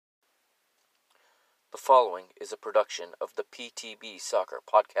The following is a production of the PTB Soccer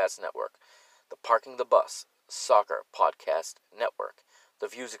Podcast Network, the Parking the Bus Soccer Podcast Network. The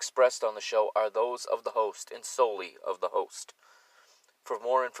views expressed on the show are those of the host and solely of the host. For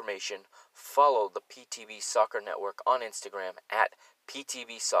more information, follow the PTB Soccer Network on Instagram at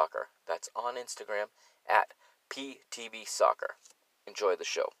PTB Soccer. That's on Instagram at PTB Soccer. Enjoy the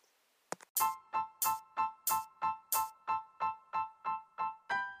show.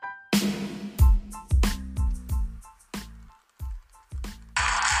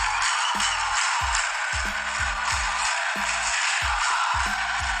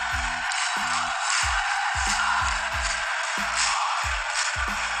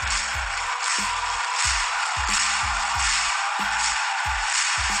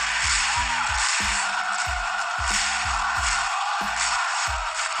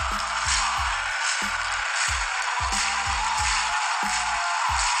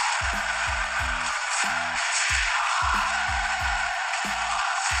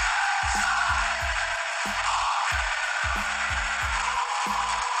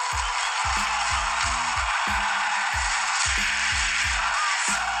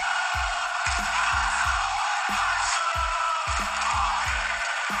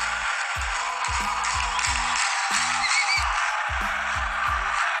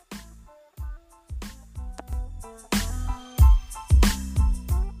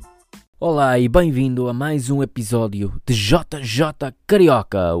 Olá e bem-vindo a mais um episódio de Jota-Jota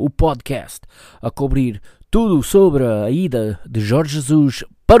Carioca, o podcast a cobrir tudo sobre a ida de Jorge Jesus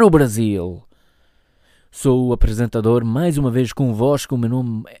para o Brasil. Sou o apresentador mais uma vez convosco, o meu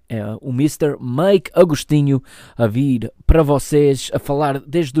nome é o Mr. Mike Agostinho, a vir para vocês a falar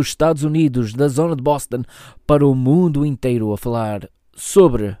desde os Estados Unidos, da zona de Boston, para o mundo inteiro, a falar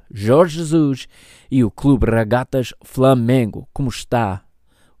sobre Jorge Jesus e o Clube Regatas Flamengo. Como está,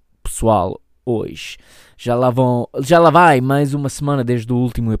 pessoal, hoje? Já lá vai mais uma semana desde o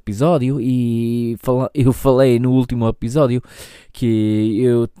último episódio e eu falei no último episódio que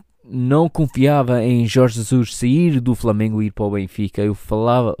eu não confiava em Jorge Jesus sair do Flamengo e ir para o Benfica. Eu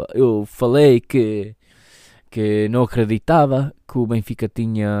falei que não acreditava que o Benfica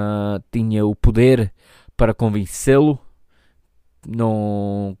tinha o poder para convencê-lo.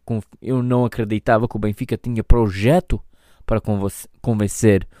 Eu não acreditava que o Benfica tinha projeto para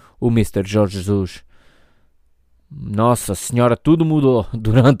convencer o Mr. Jorge Jesus. Nossa Senhora, tudo mudou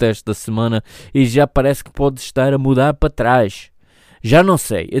durante esta semana e já parece que pode estar a mudar para trás. Já não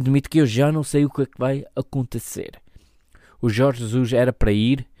sei, admito que eu já não sei o que é que vai acontecer. O Jorge Jesus era para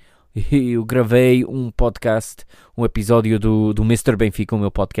ir e eu gravei um podcast, um episódio do Mr. Benfica, o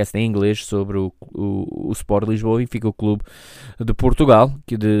meu podcast em inglês sobre o Sport Lisboa e Benfica, o clube de Portugal,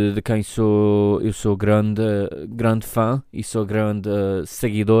 que de quem eu sou grande fã e sou grande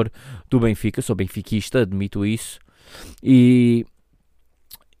seguidor do Benfica, sou benfiquista, admito isso, e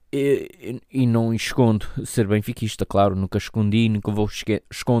não escondo ser benfiquista, claro, nunca escondi, nunca vou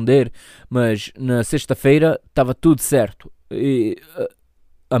esconder, mas na sexta-feira estava tudo certo.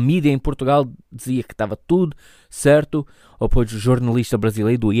 A mídia em Portugal dizia que estava tudo certo. Depois o jornalista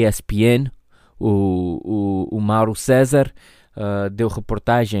brasileiro do ESPN, o Mauro César, deu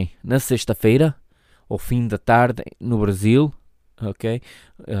reportagem na sexta-feira, ao fim da tarde, no Brasil, ok?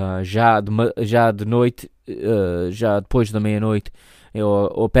 Já de noite, já depois da meia-noite,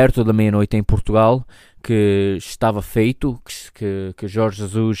 ou perto da meia-noite em Portugal, que estava feito, que Jorge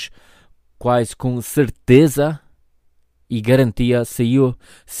Jesus quase com certeza e garantia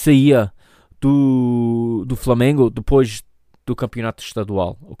saía do Flamengo depois do campeonato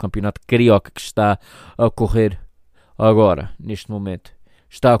estadual, o campeonato Carioca que está a ocorrer agora, neste momento.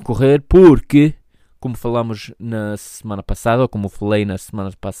 Está a ocorrer porque, como falamos na semana passada, ou como falei na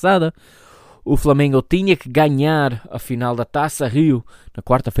semana passada, o Flamengo tinha que ganhar a final da Taça Rio na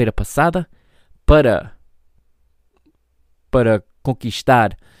quarta-feira passada para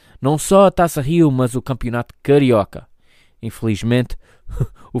conquistar não só a Taça Rio, mas o campeonato Carioca. Infelizmente,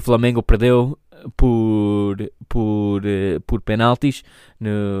 o Flamengo perdeu por penaltis,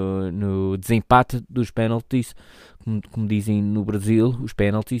 no desempate dos penaltis, como dizem no Brasil, os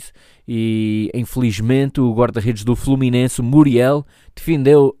penaltis, e infelizmente o guarda-redes do Fluminense, Muriel,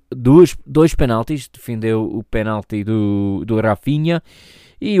 defendeu dois penaltis, defendeu o penalti do Rafinha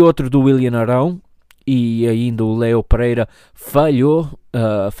e outro do William Arão, e ainda o Léo Pereira falhou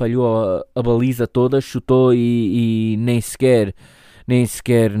a baliza toda, chutou e nem sequer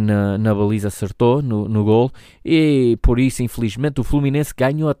na baliza acertou no gol, e por isso infelizmente o Fluminense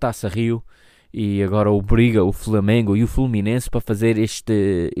ganhou a Taça Rio e agora obriga o Flamengo e o Fluminense para fazer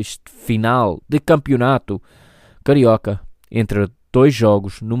este final de campeonato Carioca entre 2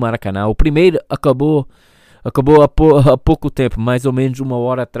 jogos no Maracanã. O primeiro acabou há pouco tempo, mais ou menos 1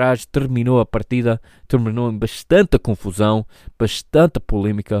 hora atrás, terminou a partida, terminou em bastante confusão, bastante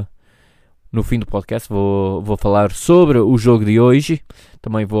polêmica. No fim do podcast vou falar sobre o jogo de hoje,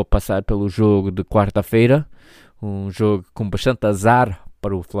 também vou passar pelo jogo de quarta-feira, um jogo com bastante azar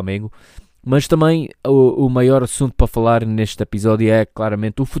para o Flamengo, mas também o maior assunto para falar neste episódio é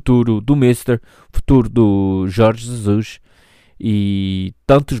claramente o futuro do Mister, o futuro do Jorge Jesus e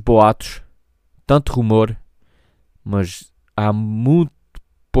tantos boatos, tanto rumor, mas há muito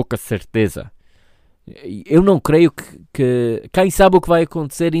pouca certeza. Eu não creio que quem sabe o que vai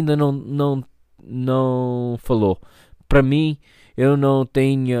acontecer ainda não falou. Para mim, eu não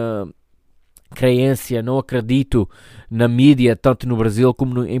tenho crença, não acredito na mídia, tanto no Brasil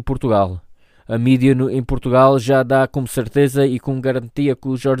como em Portugal. A mídia em Portugal já dá como certeza e com garantia que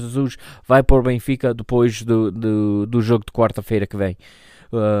o Jorge Jesus vai para o Benfica depois do jogo de quarta-feira que vem.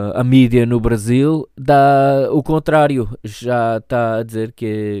 A mídia no Brasil dá o contrário, já está a dizer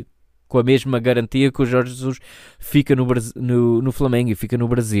que com a mesma garantia que o Jorge Jesus fica no Flamengo e fica no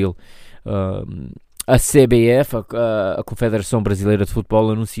Brasil. A CBF, a Confederação Brasileira de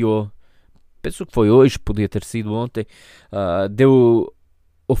Futebol, anunciou, penso que foi hoje, podia ter sido ontem, deu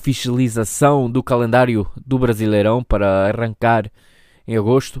oficialização do calendário do Brasileirão para arrancar em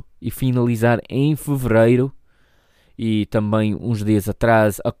agosto e finalizar em fevereiro. E também uns dias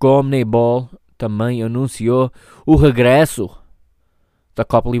atrás a Conmebol também anunciou o regresso da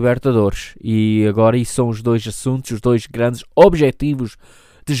Copa Libertadores. E agora isso são os dois assuntos, os dois grandes objetivos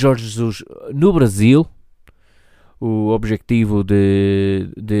de Jorge Jesus no Brasil. O objetivo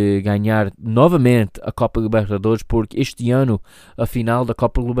de ganhar novamente a Copa Libertadores, porque este ano a final da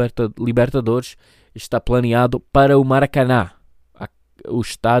Copa Libertadores está planeado para o Maracanã, o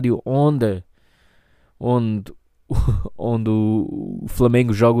estádio onde o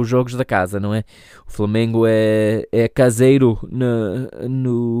Flamengo joga os jogos da casa, não é? O Flamengo é caseiro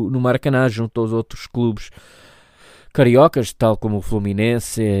no Maracanã, junto aos outros clubes cariocas, tal como o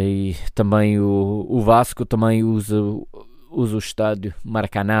Fluminense e também o Vasco também usa o estádio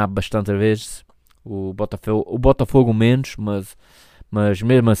Maracanã bastante vezes. O Botafogo menos, mas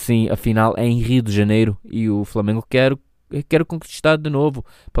mesmo assim a final é em Rio de Janeiro e o Flamengo quer conquistar de novo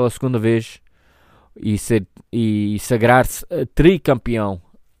pela segunda vez e sagrar-se tricampeão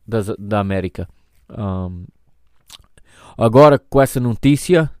da América. Agora com essa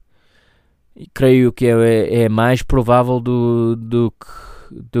notícia, creio que é mais provável do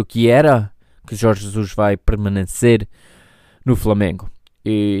que era que Jorge Jesus vai permanecer no Flamengo.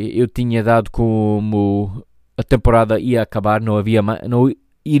 E eu tinha dado como a temporada ia acabar, não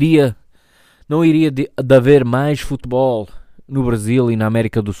iria de haver mais futebol no Brasil e na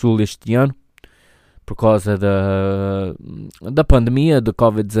América do Sul este ano, por causa da pandemia de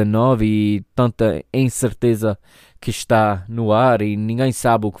Covid-19 e tanta incerteza que está no ar e ninguém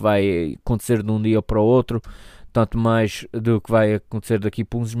sabe o que vai acontecer de um dia para o outro, tanto mais do que vai acontecer daqui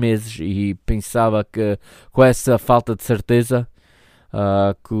por uns meses, e pensava que com essa falta de certeza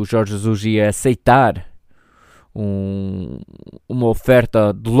que o Jorge Jesus ia aceitar uma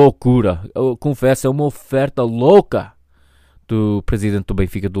oferta de loucura. Eu confesso, é uma oferta louca do presidente do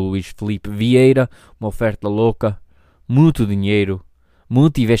Benfica, do Luís Filipe Vieira, uma oferta louca, muito dinheiro,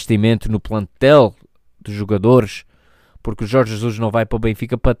 muito investimento no plantel de jogadores, porque o Jorge Jesus não vai para o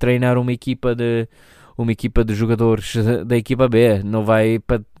Benfica para treinar uma equipa de jogadores da equipa B, não vai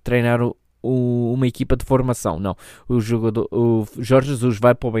para treinar uma equipa de formação, não. O Jorge Jesus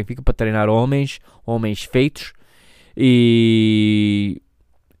vai para o Benfica para treinar homens feitos, e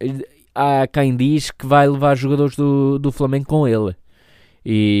há quem diz que vai levar jogadores do Flamengo com ele.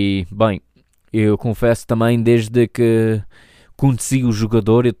 E, bem, eu confesso também, desde que conheci o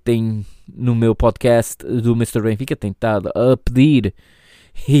jogador, eu tenho no meu podcast do Mr. Benfica tentado a pedir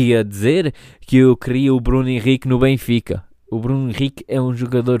e a dizer que eu queria o Bruno Henrique no Benfica. O Bruno Henrique é um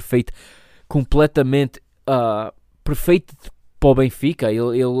jogador feito completamente perfeito para o Benfica.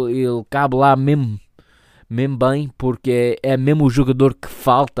 Ele cabe lá mesmo bem, porque é mesmo o jogador que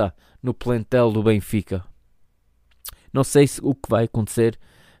falta no plantel do Benfica. Não sei o que vai acontecer.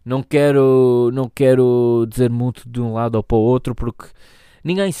 Não quero dizer muito de um lado ou para o outro, porque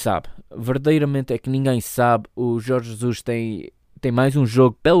ninguém sabe. Verdadeiramente é que ninguém sabe. O Jorge Jesus tem mais um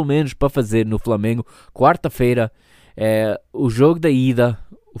jogo, pelo menos, para fazer no Flamengo. Quarta-feira é o jogo da ida.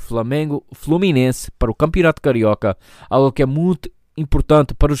 O Fluminense para o Campeonato Carioca. Algo que é muito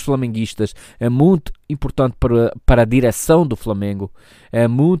importante para os flamenguistas, é muito importante para a direção do Flamengo, é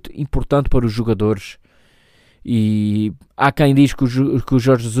muito importante para os jogadores. E há quem diz que o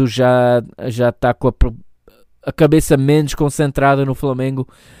Jorge Jesus já está com a cabeça menos concentrada no Flamengo.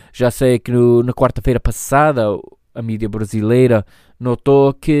 Já sei que na quarta-feira passada a mídia brasileira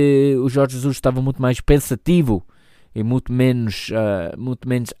notou que o Jorge Jesus estava muito mais pensativo e muito menos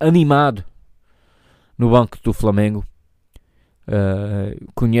animado no banco do Flamengo.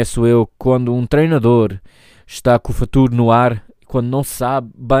 Conheço eu quando um treinador está com o futuro no ar, quando não sabe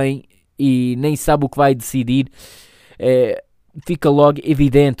bem e nem sabe o que vai decidir, fica logo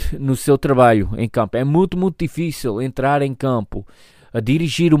evidente no seu trabalho em campo. É muito, muito difícil entrar em campo, a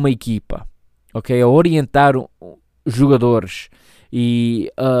dirigir uma equipa, a orientar jogadores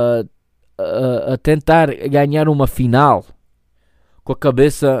e a tentar ganhar uma final com a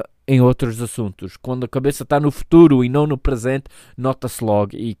cabeça em outros assuntos. Quando a cabeça está no futuro e não no presente, nota-se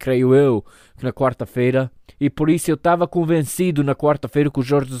logo. E creio eu que na quarta-feira, e por isso eu estava convencido na quarta-feira que o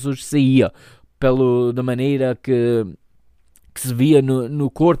Jorge Jesus saía, da maneira que se via no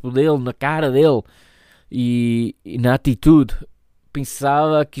corpo dele, na cara dele e na atitude.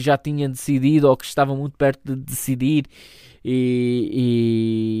 Pensava que já tinha decidido ou que estava muito perto de decidir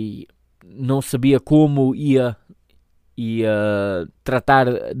e não sabia como ia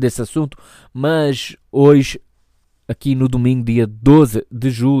tratar desse assunto, mas hoje, aqui no domingo, dia 12 de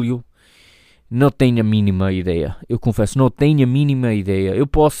julho, não tenho a mínima ideia. Eu confesso, não tenho a mínima ideia. Eu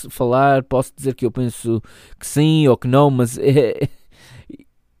posso dizer que eu penso que sim ou que não, mas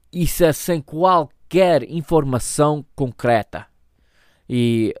isso é sem qualquer informação concreta.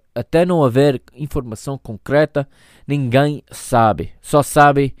 E até não haver informação concreta, ninguém sabe. Só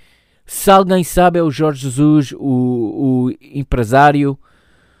sabe, se alguém sabe, é o Jorge Jesus, o empresário,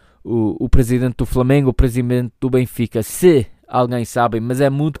 o presidente do Flamengo, o presidente do Benfica. Se alguém sabe, mas é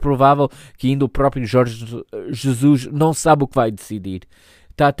muito provável que ainda o próprio Jorge Jesus não sabe o que vai decidir.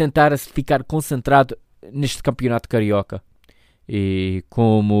 Está a tentar ficar concentrado neste campeonato carioca. E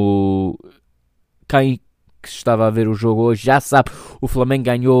como quem que estava a ver o jogo hoje já sabe, o Flamengo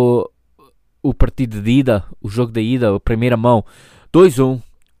ganhou o partido de ida, o jogo da ida, a primeira mão, 2-1.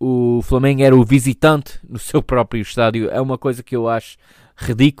 O Flamengo era o visitante no seu próprio estádio. É uma coisa que eu acho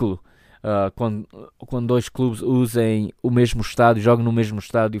ridículo, quando dois clubes usem o mesmo estádio, jogam no mesmo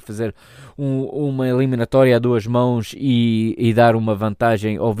estádio, fazer uma eliminatória a duas mãos e dar uma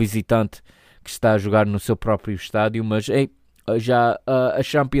vantagem ao visitante que está a jogar no seu próprio estádio. Mas já a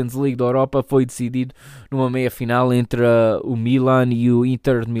Champions League da Europa foi decidido numa meia-final entre o Milan e o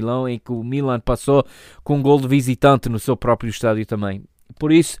Inter de Milão, em que o Milan passou com um gol de visitante no seu próprio estádio também.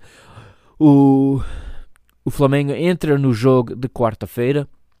 Por isso, o Flamengo entra no jogo de quarta-feira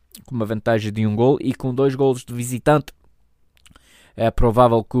com uma vantagem de um gol e com 2 golos de visitante. É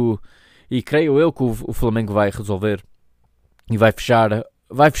provável e creio eu que o Flamengo vai resolver e vai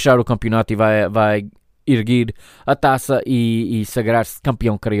fechar o campeonato e vai erguer a taça e sagrar-se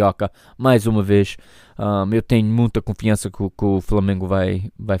campeão carioca mais uma vez. Eu tenho muita confiança que o Flamengo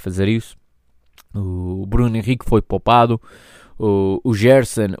vai fazer isso. O Bruno Henrique foi poupado. O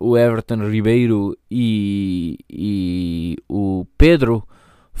Gerson, o Everton Ribeiro e o Pedro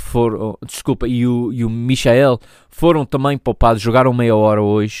e o Michael foram também poupados, jogaram meia hora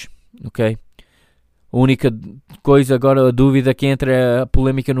hoje, ok? A única coisa agora, a dúvida que entra é a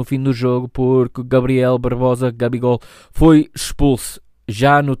polémica no fim do jogo, porque Gabriel Barbosa, Gabigol, foi expulso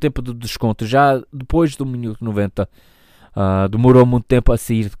já no tempo do desconto, já depois do minuto 90. Demorou muito tempo a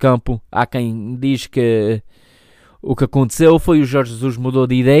sair de campo. Há quem diz que o que aconteceu foi o Jorge Jesus mudou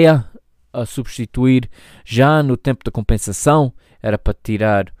de ideia a substituir já no tempo da compensação. Era para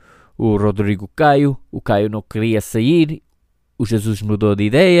tirar o Rodrigo Caio. O Caio não queria sair. O Jesus mudou de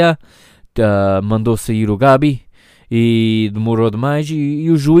ideia. Mandou sair o Gabi. E demorou demais. E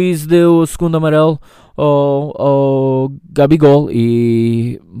o juiz deu o segundo amarelo ao Gabigol.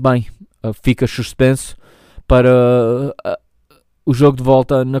 E, bem, fica suspenso para o jogo de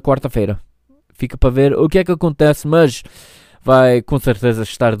volta na quarta-feira. Fica para ver o que é que acontece, mas vai com certeza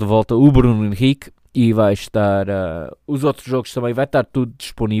estar de volta o Bruno Henrique e vai estar os outros jogos também, vai estar tudo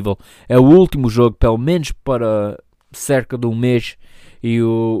disponível. É o último jogo, pelo menos para cerca de um mês, e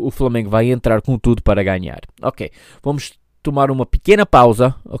o Flamengo vai entrar com tudo para ganhar. Ok, vamos tomar uma pequena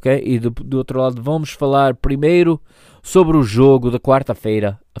pausa, ok? E do outro lado vamos falar primeiro sobre o jogo da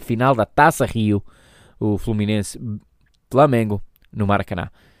quarta-feira, a final da Taça Rio, o Fluminense-Flamengo no Maracanã.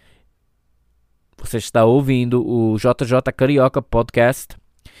 Você está ouvindo o Jota-Jota Carioca Podcast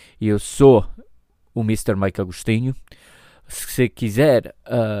e eu sou o Mr. Mike Agostinho. Se quiser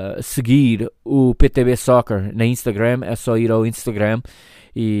seguir o PTB Soccer na Instagram, é só ir ao Instagram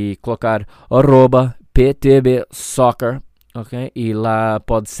e colocar @PTB Soccer, ok? E lá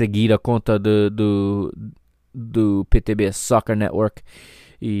pode seguir a conta do PTB Soccer Network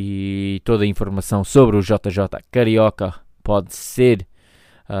e toda a informação sobre o Jota-Jota Carioca pode ser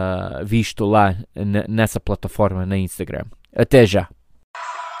visto lá nessa plataforma na Instagram. Até já!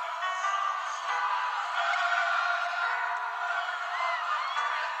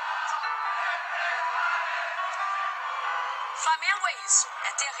 Flamengo é isso,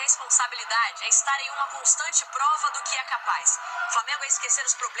 é ter responsabilidade, é estar em uma constante prova do que é capaz. Flamengo é esquecer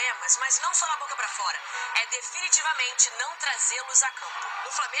os problemas, mas não só na boca pra fora, é definitivamente não trazê-los a campo.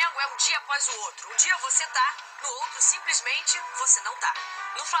 No Flamengo é um dia após o outro, um dia você tá, no outro simplesmente você não tá.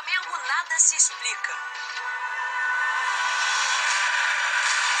 No Flamengo nada se explica.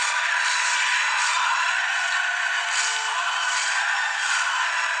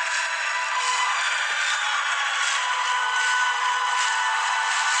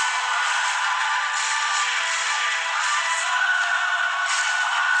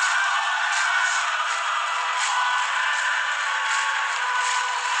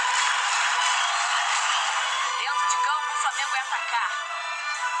 Dentro de campo, o Flamengo é atacar,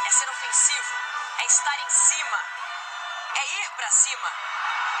 é ser ofensivo, é estar em cima, é ir pra cima,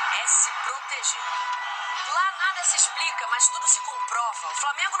 é se proteger. Lá nada se explica, mas tudo se comprova. O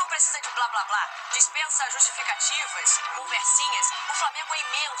Flamengo não precisa de blá blá blá, dispensa justificativas, conversinhas. O Flamengo é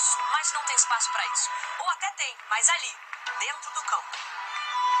imenso, mas não tem espaço pra isso. Ou até tem, mas ali, dentro do campo.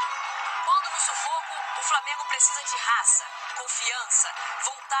 Quando no sufoco, o Flamengo precisa de raça, confiança,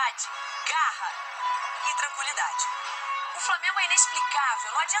 vontade, garra e tranquilidade. O Flamengo é inexplicável,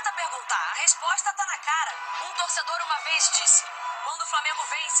 não adianta perguntar, a resposta tá na cara. Um torcedor uma vez disse: quando o Flamengo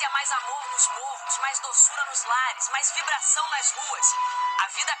vence, há mais amor nos morros, mais doçura nos lares, mais vibração nas ruas. A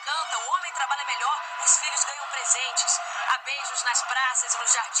vida canta, o homem trabalha melhor, os filhos ganham presentes. Há beijos nas praças e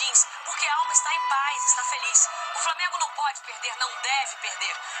nos jardins, porque a alma está em paz, está feliz. O Flamengo não pode perder, não deve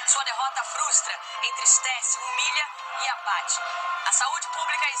perder. Sua derrota frustra, entristece, humilha e abate. A saúde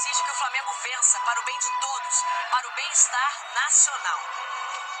pública exige que o Flamengo vença para o bem de todos, para o bem-estar nacional.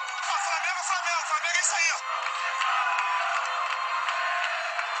 Flamengo, Flamengo é isso aí, ó.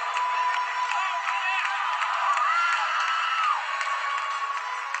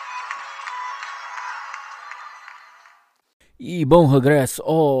 E bom regresso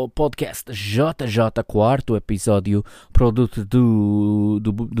ao podcast JJ, quarto episódio, produto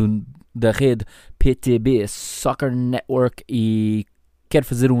da rede PTB Soccer Network. E quero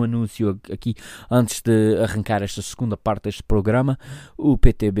fazer um anúncio aqui antes de arrancar esta segunda parte deste programa. O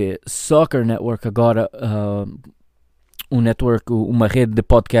PTB Soccer Network agora, um network, uma rede de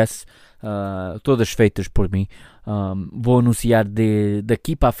podcasts, todas feitas por mim. Vou anunciar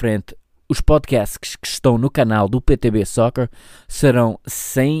daqui para a frente. Os podcasts que estão no canal do PTB Soccer serão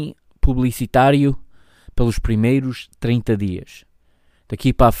sem publicitário pelos primeiros 30 dias.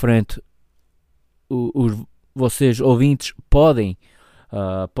 Daqui para a frente, vocês ouvintes podem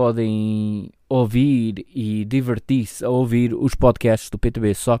ouvir e divertir-se a ouvir os podcasts do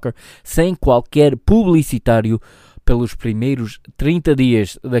PTB Soccer sem qualquer publicitário pelos primeiros 30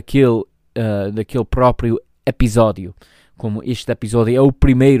 dias daquele próprio episódio. Como este episódio é o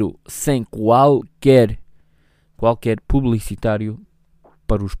primeiro sem qualquer publicitário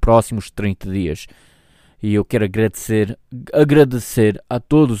para os próximos 30 dias. E eu quero agradecer a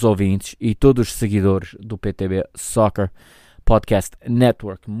todos os ouvintes e todos os seguidores do PTB Soccer Podcast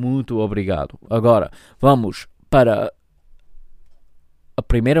Network. Muito obrigado. Agora vamos para a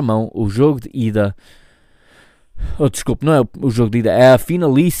primeira mão, o jogo de ida. Desculpe, não é o jogo de ida, é a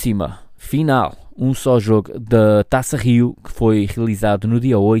final. Um só jogo da Taça Rio, que foi realizado no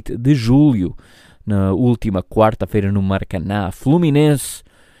dia 8 de julho, na última quarta-feira no Maracanã. Fluminense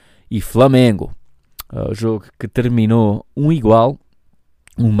e Flamengo. O jogo que terminou igual.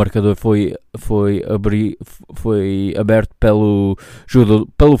 O marcador foi aberto pelo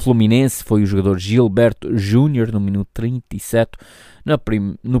Fluminense. Foi o jogador Gilberto Júnior no minuto 37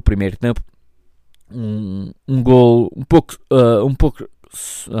 no primeiro tempo. Um gol um pouco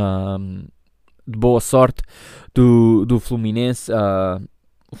de boa sorte do Fluminense.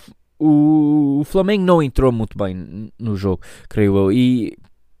 O Flamengo não entrou muito bem no jogo, creio eu, e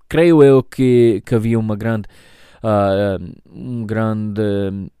creio eu que havia uma grande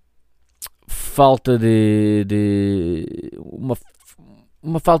falta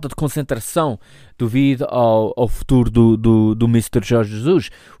uma falta de concentração devido ao futuro do Mr. Jorge Jesus.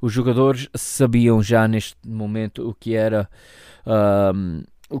 Os jogadores sabiam já neste momento o que era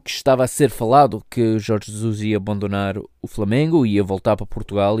o que estava a ser falado, que Jorge Jesus ia abandonar o Flamengo, ia voltar para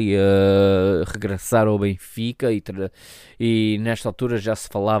Portugal, ia regressar ao Benfica, e nesta altura já se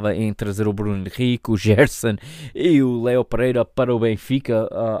falava em trazer o Bruno Henrique, o Gerson e o Léo Pereira para o Benfica,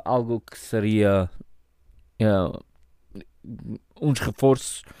 algo que seria uns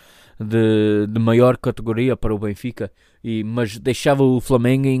reforços de maior categoria para o Benfica, mas deixava o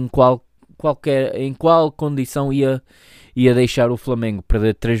Flamengo em qual condição ia deixar o Flamengo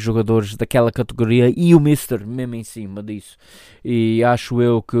perder 3 jogadores daquela categoria e o Mister mesmo em cima disso. E acho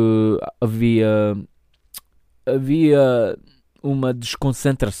eu que havia uma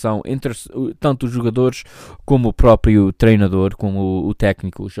desconcentração entre tanto os jogadores como o próprio treinador, como o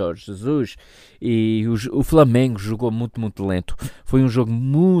técnico Jorge Jesus, e o Flamengo jogou muito, muito lento. Foi um jogo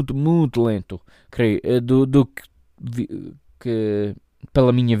muito, muito lento, creio, que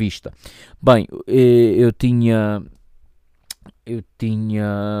pela minha vista. Bem, eu tinha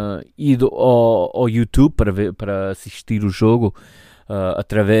ido ao YouTube para assistir o jogo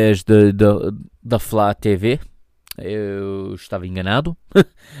através da Flá TV. Eu estava enganado.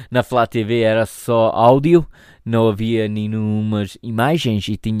 Na Flá TV era só áudio, não havia nenhumas imagens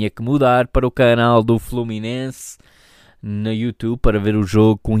e tinha que mudar para o canal do Fluminense no YouTube para ver o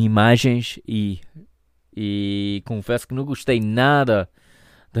jogo com imagens e confesso que não gostei nada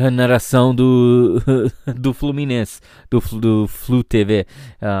da narração do Fluminense, do Flu TV.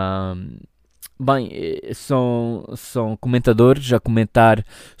 Bem, são comentadores a comentar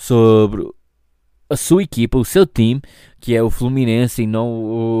sobre a sua equipa, o seu time, que é o Fluminense e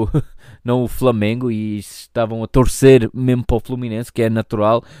não o Flamengo, e estavam a torcer mesmo para o Fluminense, que é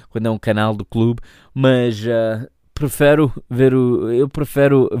natural quando é um canal do clube, mas prefiro ver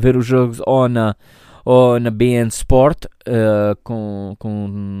os jogos ou na BN Sport com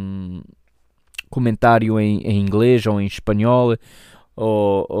comentário em inglês ou em espanhol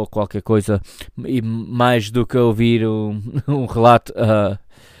ou qualquer coisa, e mais do que ouvir um relato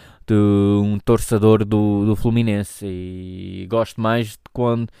de um torcedor do Fluminense. E gosto mais de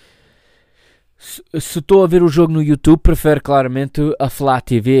quando, se estou a ver o jogo no YouTube, prefiro claramente a Flá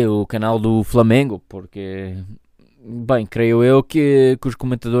TV, o canal do Flamengo, porque, bem, creio eu que os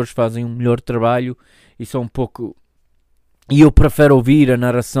comentadores fazem um melhor trabalho e são um pouco... E eu prefiro ouvir a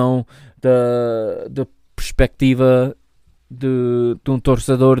narração da perspectiva de um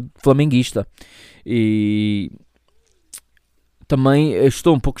torcedor flamenguista. E também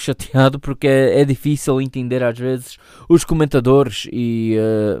estou um pouco chateado porque é difícil entender às vezes os comentadores e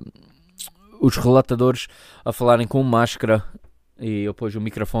os relatadores a falarem com máscara, e depois o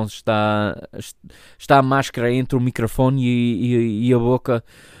microfone está a máscara entre o microfone e a boca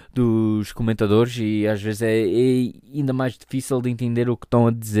dos comentadores, e às vezes é ainda mais difícil de entender o que estão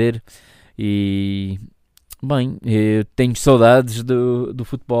a dizer. E bem, eu tenho saudades do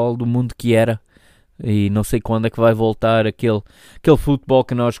futebol do mundo que era, e não sei quando é que vai voltar aquele futebol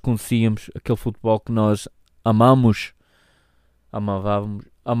que nós conhecíamos, aquele futebol que nós amamos,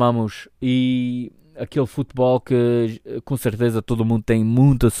 e aquele futebol que com certeza todo mundo tem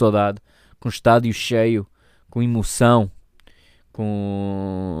muita saudade, com estádio cheio, com emoção,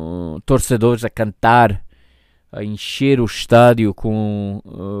 com torcedores a cantar, a encher o estádio com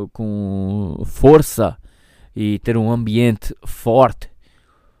força e ter um ambiente forte.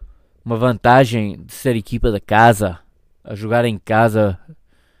 Uma vantagem de ser equipa da casa, a jogar em casa,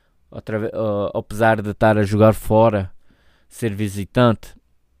 apesar de estar a jogar fora, ser visitante.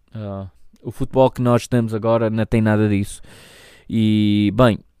 O futebol que nós temos agora não tem nada disso. E,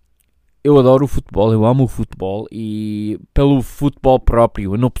 bem, eu adoro o futebol, eu amo o futebol, e pelo futebol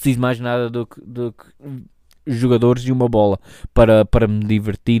próprio, eu não preciso mais nada do que jogadores e uma bola para me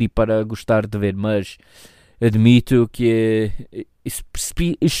divertir e para gostar de ver, mas admito que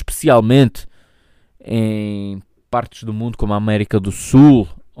especialmente em partes do mundo como a América do Sul,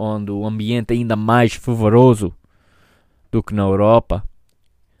 onde o ambiente é ainda mais fervoroso do que na Europa,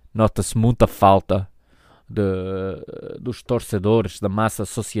 nota-se muita falta dos torcedores, da massa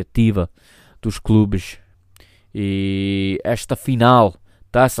associativa dos clubes. E esta final,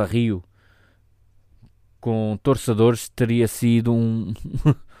 Taça Rio, com torcedores, teria sido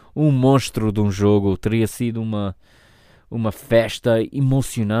um monstro de um jogo, teria sido uma festa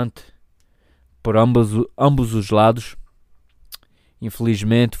emocionante por ambos os lados.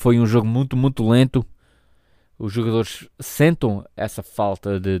 Infelizmente foi um jogo muito, muito lento. Os jogadores sentem essa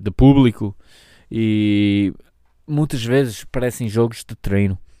falta de público e muitas vezes parecem jogos de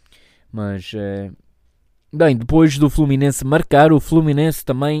treino. Mas, bem, depois do Fluminense marcar, o Fluminense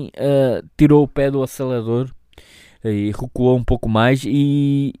também tirou o pé do acelerador e recuou um pouco mais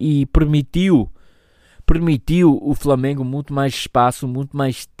e permitiu o Flamengo muito mais espaço, muito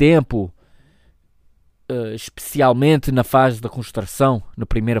mais tempo, especialmente na fase da construção, na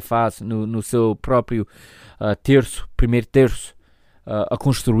primeira fase, no seu próprio primeiro terço, a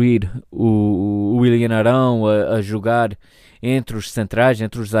construir o William Arão, a jogar entre os centrais,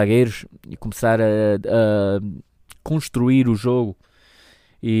 entre os zagueiros, e começar construir o jogo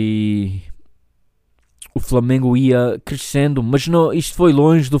e o Flamengo ia crescendo, mas não, isto foi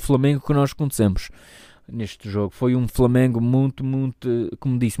longe do Flamengo que nós conhecemos neste jogo. Foi um Flamengo muito,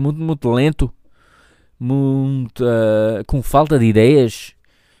 como disse, muito lento, muito com falta de ideias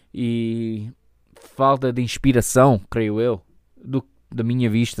e falta de inspiração, creio eu, da minha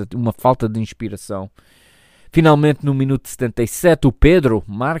vista, uma falta de inspiração. Finalmente, no minuto 77, o Pedro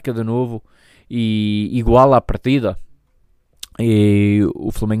marca de novo e iguala a partida. E o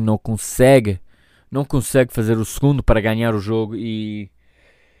Flamengo não consegue fazer o segundo para ganhar o jogo. E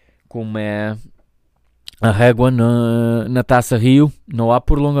como é a régua na Taça Rio, não há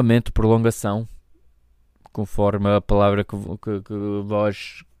prolongação, conforme a palavra que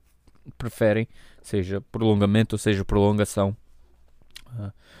vós preferem, seja prolongamento ou seja prolongação.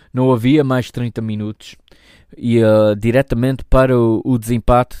 Não havia mais 30 minutos. Ia diretamente para o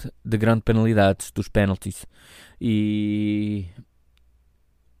desempate de grande penalidades, dos penalties. E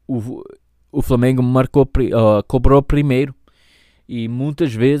o Flamengo cobrou primeiro. E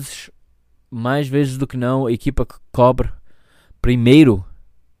muitas vezes, mais vezes do que não, a equipa que cobre primeiro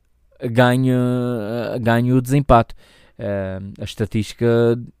ganha o desempate. As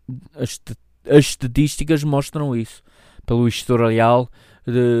estatísticas mostram isso. Pelo historial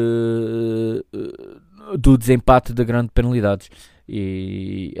do desempate de grandes penalidades.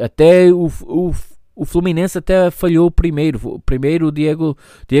 E até o Fluminense até falhou o primeiro. Primeiro o Diego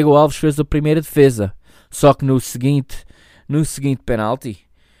Alves fez a primeira defesa. Só que no seguinte penalti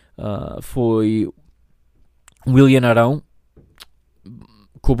foi o William Arão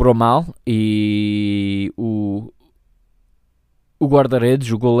cobrou mal e o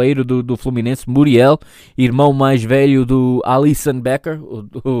guarda-redes, o goleiro do Fluminense, Muriel, irmão mais velho do Alisson Becker,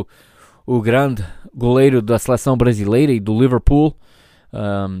 o grande goleiro da seleção brasileira e do Liverpool.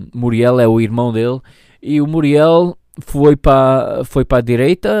 Muriel é o irmão dele. E o Muriel foi para a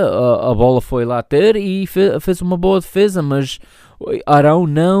direita, a bola foi lá ter e fez uma boa defesa, mas Arão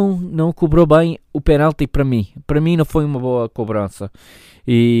não cobrou bem o penalti para mim. Para mim não foi uma boa cobrança.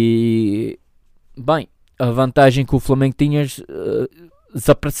 E, bem, a vantagem que o Flamengo tinha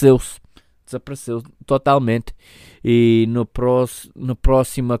desapareceu totalmente. E na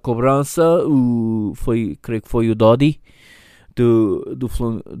próxima cobrança creio que foi o Dodi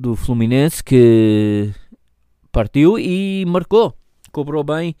do Fluminense que partiu e marcou, cobrou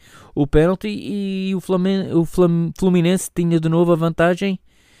bem o pênalti e o Fluminense tinha de novo a vantagem.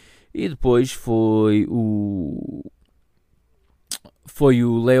 E depois foi o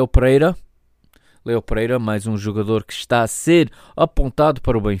Léo Pereira, mais um jogador que está a ser apontado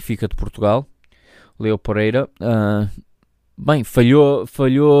para o Benfica de Portugal. Léo Pereira,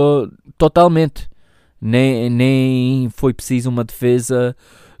 falhou totalmente. Nem foi preciso uma defesa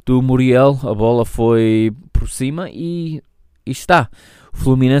do Muriel. A bola foi por cima e está. O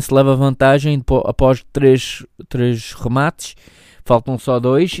Fluminense leva vantagem após três remates. Faltam só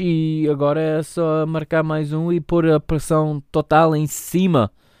 2 e agora é só marcar mais um e pôr a pressão total em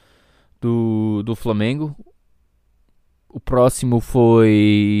cima do Flamengo. O próximo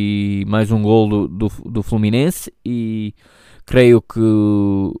foi mais um gol do Fluminense e creio que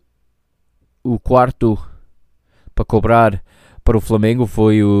o quarto para cobrar para o Flamengo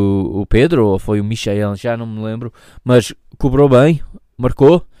foi o Pedro ou foi o Michael, já não me lembro, mas cobrou bem,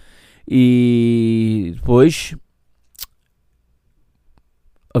 marcou. E depois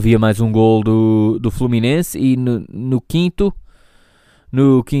havia mais um gol do Fluminense e na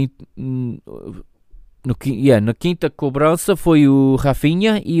quinta cobrança foi o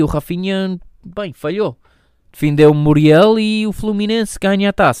Rafinha e o Rafinha, falhou. Defendeu o Muriel e o Fluminense ganha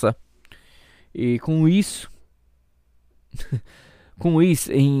a taça. E com isso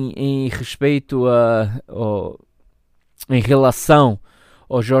em respeito em relação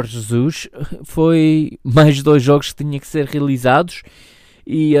ao Jorge Jesus, foi mais 2 jogos que tinham que ser realizados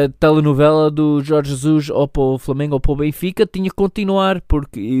e a telenovela do Jorge Jesus ou para o Flamengo ou para o Benfica tinha que continuar,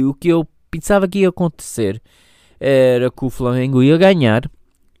 porque o que eu pensava que ia acontecer era que o Flamengo ia ganhar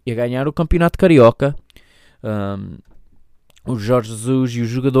o campeonato Carioca. O Jorge Jesus e os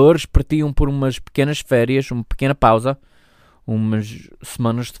jogadores partiam por umas pequenas férias, uma pequena pausa, umas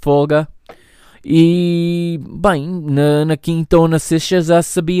semanas de folga. E, na quinta ou na sexta já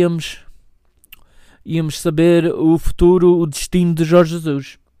íamos saber o futuro, o destino de Jorge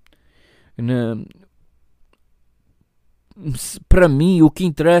Jesus. Para mim, o que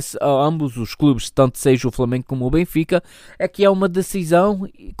interessa a ambos os clubes, tanto seja o Flamengo como o Benfica, é que é uma decisão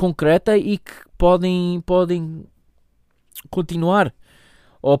concreta e que podem continuar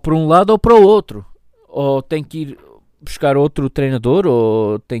ou para um lado ou para o outro, ou tem que ir buscar outro treinador,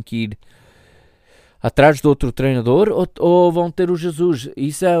 ou tem que ir atrás de outro treinador ou vão ter o Jesus.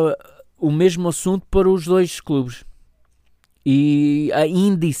 Isso é o mesmo assunto para os dois clubes. E a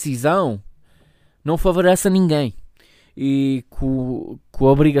indecisão não favorece a ninguém. E com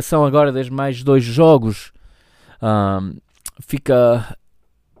a obrigação agora das mais 2 jogos, fica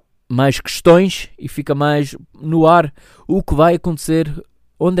mais questões e fica mais no ar o que vai acontecer,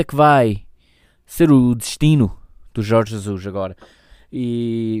 onde é que vai ser o destino do Jorge Jesus agora.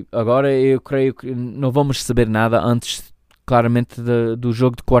 E agora eu creio que não vamos saber nada antes, claramente, do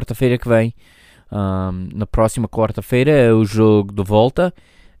jogo de quarta-feira que vem. Na próxima quarta-feira é o jogo de volta,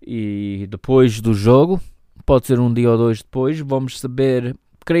 e depois do jogo, pode ser um dia ou 2 depois, vamos saber,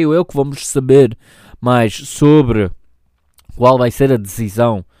 creio eu que vamos saber mais sobre qual vai ser a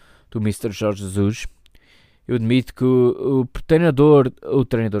decisão do Mr. Jorge Jesus. Eu admito que o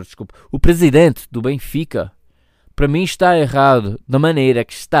presidente do Benfica, para mim, está errado da maneira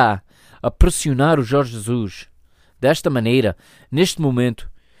que está a pressionar o Jorge Jesus desta maneira, neste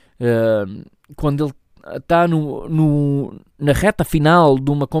momento, quando ele está na reta final de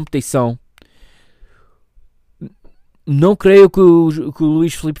uma competição. Não creio que o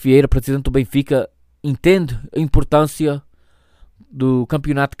Luís Filipe Vieira, presidente do Benfica, entende a importância do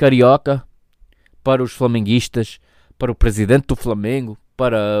campeonato Carioca para os flamenguistas, para o presidente do Flamengo,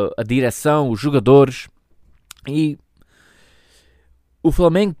 para a direção, os jogadores. E o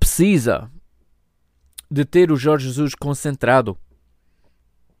Flamengo precisa de ter o Jorge Jesus concentrado.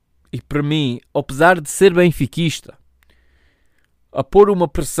 E para mim, apesar de ser benfiquista, a pôr uma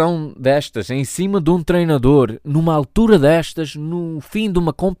pressão destas em cima de um treinador, numa altura destas, no fim de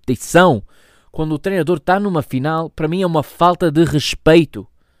uma competição, quando o treinador está numa final, para mim é uma falta de respeito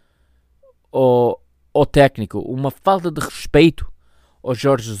ao técnico, uma falta de respeito ao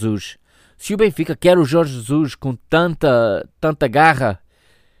Jorge Jesus. Se o Benfica quer o Jorge Jesus com tanta garra,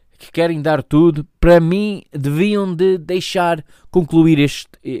 que querem dar tudo, para mim deviam de deixar concluir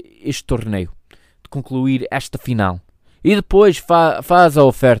este torneio, de concluir esta final. E depois faz a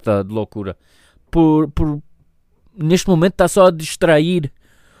oferta de loucura. Neste momento está só a distrair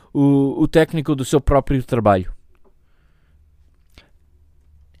o técnico do seu próprio trabalho.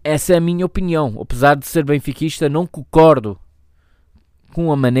 Essa é a minha opinião. Apesar de ser benfiquista, não concordo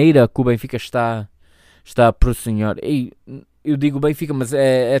com a maneira que o Benfica está a pressionar. Eu digo Benfica, mas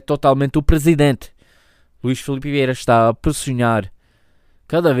é totalmente o presidente. Luís Filipe Vieira está a pressionar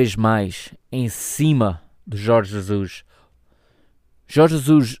cada vez mais em cima de Jorge Jesus. Jorge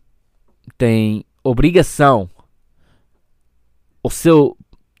Jesus tem obrigação, o seu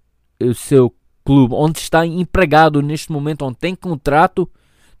clube, onde está empregado neste momento, onde tem contrato,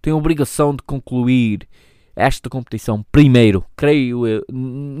 tem obrigação de concluir esta competição primeiro. Creio eu,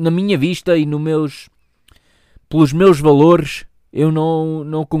 na minha vista e pelos meus valores, eu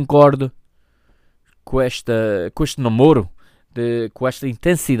não concordo com este namoro, com esta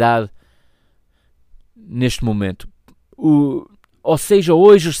intensidade neste momento. Ou seja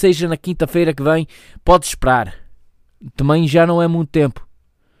hoje, ou seja na quinta-feira que vem, pode esperar. Também já não é muito tempo.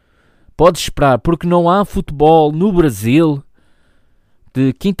 Pode esperar, porque não há futebol no Brasil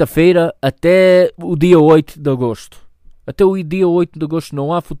de quinta-feira até o dia 8 de agosto. Até o dia 8 de agosto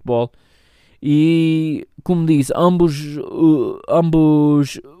não há futebol. E, como diz, ambos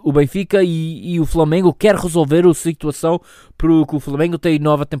o Benfica e o Flamengo querem resolver a situação, porque o Flamengo tem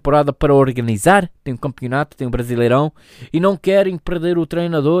nova temporada para organizar, tem um campeonato, tem um Brasileirão, e não querem perder o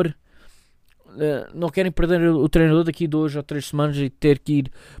treinador. Não querem perder o treinador daqui 2 ou 3 semanas e ter que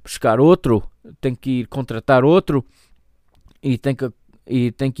ir buscar outro, tem que ir contratar outro e tem que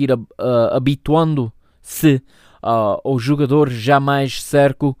ir habituando-se ao jogador já mais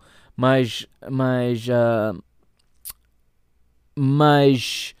cerco, mais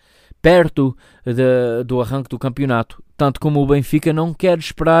perto do arranque do campeonato. Tanto como o Benfica não quer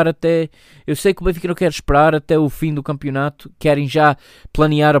esperar até... Eu sei que o Benfica não quer esperar até o fim do campeonato. Querem já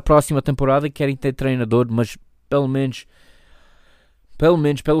planear a próxima temporada e querem ter treinador, mas pelo menos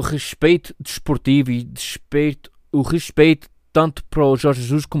pelo respeito desportivo e o respeito tanto para o Jorge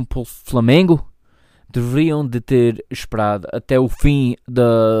Jesus como para o Flamengo, deveriam de ter esperado até o fim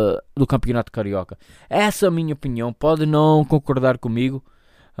do campeonato Carioca. Essa é a minha opinião. Pode não concordar comigo.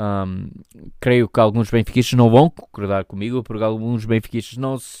 Creio que alguns benfiquistas não vão concordar comigo, porque alguns benfiquistas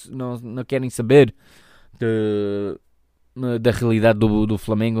não querem saber da realidade do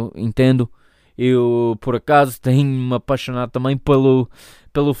Flamengo. Entendo. Eu, por acaso, tenho-me apaixonado também pelo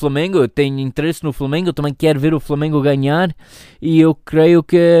Flamengo. Eu tenho interesse no Flamengo. Eu também quero ver o Flamengo ganhar. E eu creio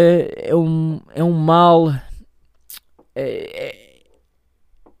que é um mal...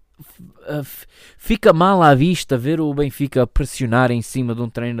 fica mal à vista ver o Benfica pressionar em cima de um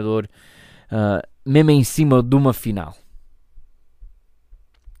treinador mesmo em cima de uma final.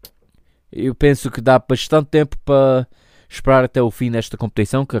 Eu penso que dá bastante tempo para esperar até o fim desta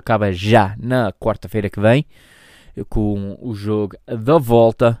competição, que acaba já na quarta-feira que vem, com o jogo da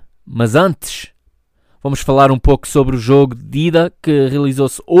volta. Mas antes, vamos falar um pouco sobre o jogo de ida que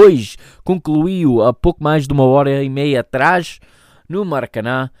realizou-se hoje, concluiu há pouco mais de 1h30 atrás, no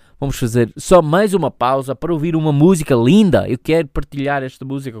Maracanã. Vamos fazer só mais uma pausa para ouvir uma música linda. Eu quero partilhar esta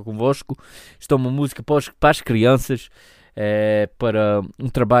música convosco. Esta é uma música para as crianças, para um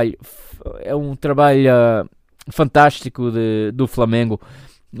trabalho, é um trabalho fantástico do Flamengo,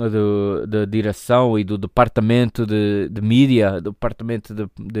 da direção e do departamento de mídia, do departamento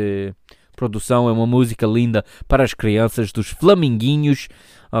de produção. É uma música linda para as crianças dos Flamenguinhos,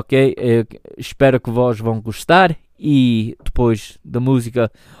 ok? Espero que vós vão gostar. E depois da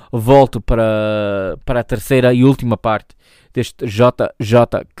música volto para a terceira e última parte deste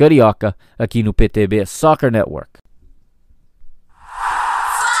Jota-Jota Carioca aqui no PTB Soccer Network.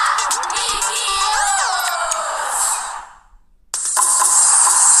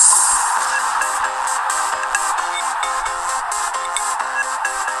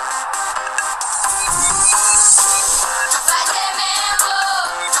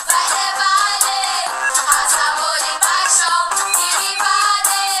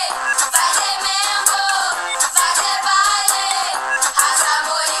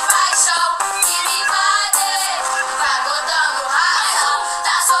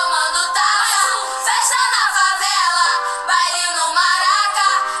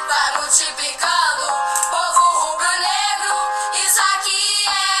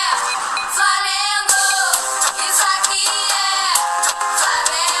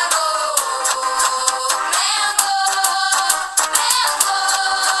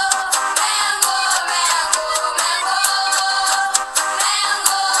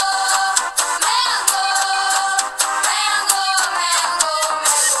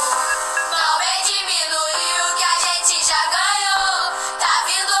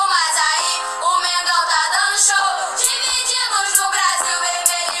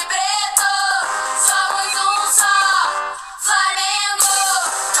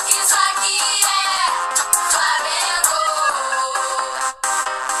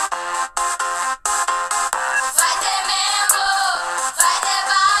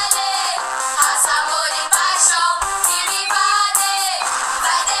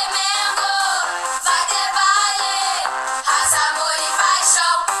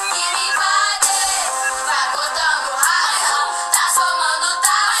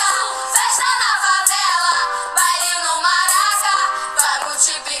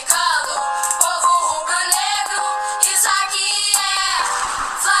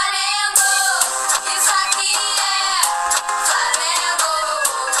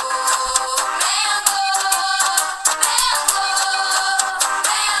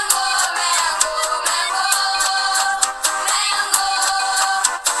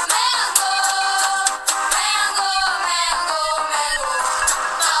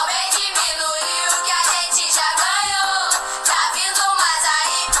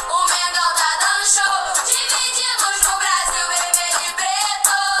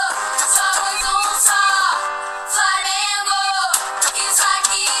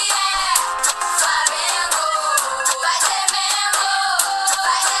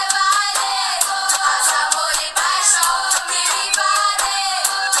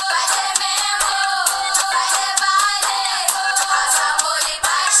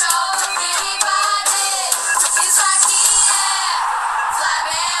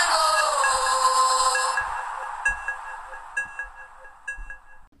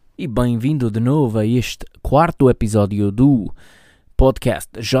 E bem-vindo de novo a este quarto episódio do podcast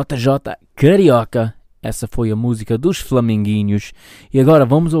Jota-Jota Carioca. Essa foi a música dos Flamenguinhos. E agora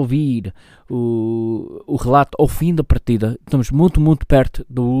vamos ouvir o relato ao fim da partida. Estamos muito perto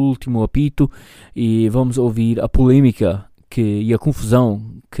do último apito e vamos ouvir a polêmica e a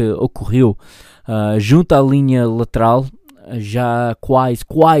confusão que ocorreu junto à linha lateral, já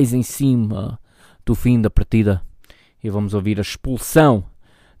quase em cima do fim da partida. E vamos ouvir a expulsão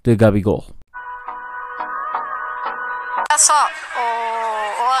de Gabigol. Olha só,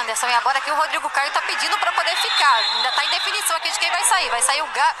 o Anderson, e agora que o Rodrigo Caio tá pedindo para poder ficar. Ainda tá em definição aqui de quem vai sair. Vai sair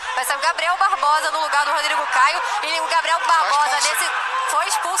o Gabriel Barbosa no lugar do Rodrigo Caio. E o Gabriel Barbosa foi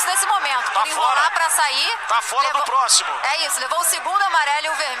expulso nesse momento. Tá por enrolar para sair. Tá fora do próximo. É isso, levou o segundo amarelo e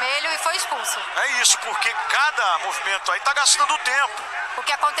o vermelho e foi expulso. É isso, porque cada movimento aí tá gastando tempo. O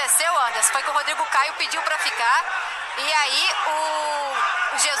que aconteceu, Anderson, foi que o Rodrigo Caio pediu para ficar. E aí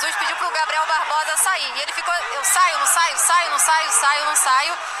o Jesus pediu pro Gabriel Barbosa sair. E ele ficou, eu saio, não saio, não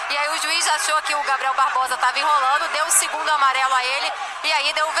saio. E aí o juiz achou que o Gabriel Barbosa estava enrolando, deu o segundo amarelo a ele e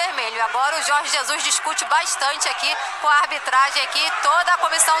aí deu o vermelho. E agora o Jorge Jesus discute bastante aqui com a arbitragem aqui, toda a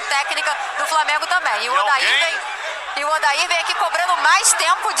comissão técnica do Flamengo também. E o Odair vem aqui cobrando mais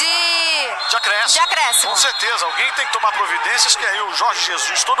tempo de acréscimo. Com certeza, alguém tem que tomar providências, que aí o Jorge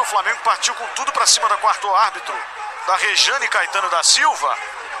Jesus, todo o Flamengo partiu com tudo para cima da quarto árbitro, da Rejane Caetano da Silva.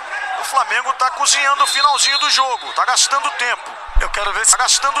 O Flamengo tá cozinhando o finalzinho do jogo, tá gastando tempo. Eu quero ver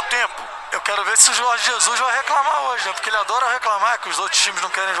se o Jorge Jesus vai reclamar hoje, né? Porque ele adora reclamar que os outros times não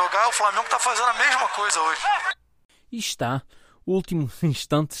querem jogar. O Flamengo tá fazendo a mesma coisa hoje. E está, últimos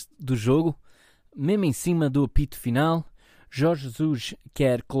instantes do jogo, mesmo em cima do apito final. Jorge Jesus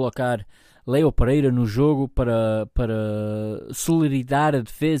quer colocar Léo Pereira no jogo para solidarizar a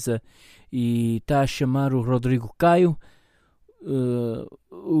defesa e está a chamar o Rodrigo Caio.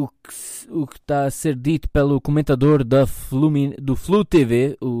 O que está a ser dito pelo comentador do Flu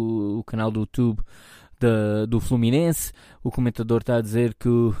TV, o canal do YouTube do Fluminense. O comentador está a dizer que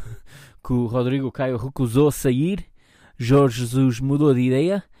o Rodrigo Caio recusou sair. Jorge Jesus mudou de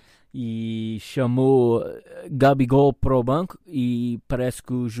ideia e chamou Gabigol para o banco, e parece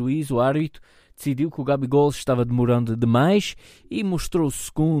que o juiz, o árbitro, decidiu que o Gabigol estava demorando demais e mostrou o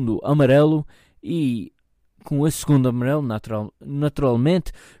segundo amarelo. E com esse segundo amarelo,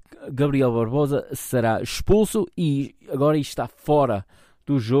 naturalmente, Gabriel Barbosa será expulso e agora está fora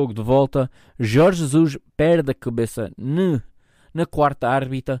do jogo de volta. Jorge Jesus perde a cabeça na quarta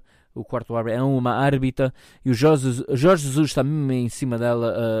árbitra. O quarto árbitro é uma árbitra e o Jorge Jesus está mesmo em cima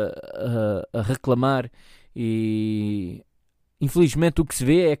dela a reclamar. E infelizmente o que se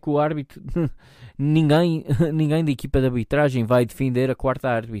vê é que o árbitro ninguém da equipa de arbitragem vai defender a quarta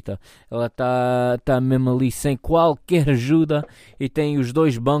árbitra. Ela está mesmo ali sem qualquer ajuda e tem os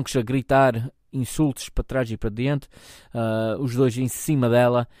dois bancos a gritar insultos para trás e para diante, os dois em cima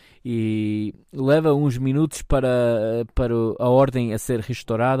dela, e leva uns minutos para a ordem a ser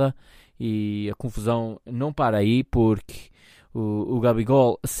restaurada. E a confusão não para aí, porque o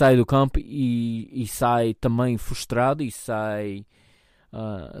Gabigol sai do campo e sai também frustrado e sai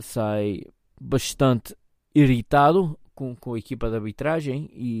bastante irritado com a equipa de arbitragem.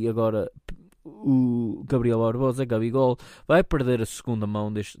 E agora o Gabriel Barbosa, Gabigol, vai perder a segunda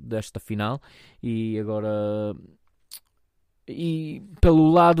mão desta final. E agora, e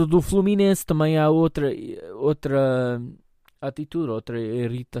pelo lado do Fluminense também há outra atitude, outra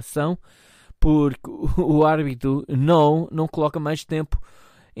irritação, porque o árbitro não coloca mais tempo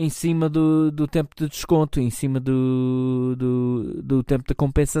em cima do tempo de desconto, em cima do tempo de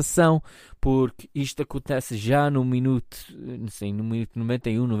compensação, porque isto acontece já no minuto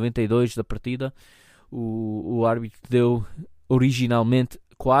 91, 92 da partida. O árbitro deu originalmente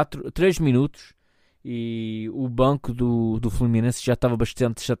 3 minutos e o banco do Fluminense já estava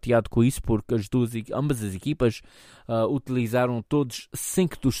bastante chateado com isso, porque ambas as equipas utilizaram todos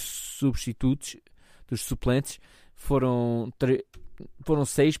 5 dos substitutos, dos suplentes. Foram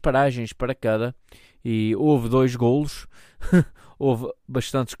 6 paragens para cada e houve 2 golos, houve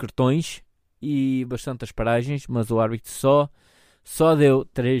bastantes cartões e bastantes paragens, mas o árbitro só deu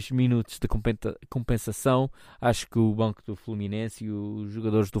 3 minutos de compensação. Acho que o banco do Fluminense e os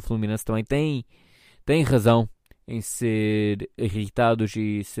jogadores do Fluminense também têm razão em ser irritados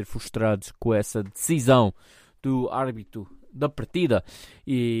e ser frustrados com essa decisão do árbitro da partida.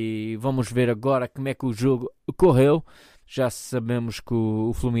 E vamos ver agora como é que o jogo correu. Já sabemos que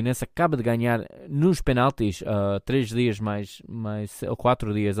o Fluminense acaba de ganhar nos penaltis 3 dias ou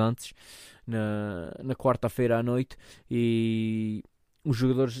 4 dias antes, na quarta-feira à noite, e os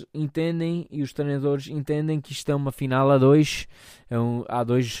jogadores entendem e os treinadores entendem que isto é uma final a 2. Há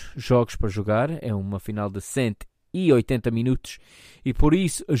 2 jogos para jogar, é uma final de 180 minutos, e por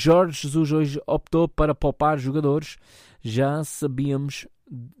isso Jorge Jesus hoje optou para poupar jogadores. Já sabíamos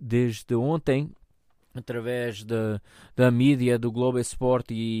desde ontem, através da mídia do Globo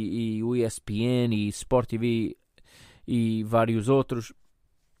Esporte e o ESPN e Sport TV e vários outros,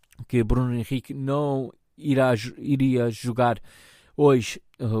 que Bruno Henrique não iria jogar hoje.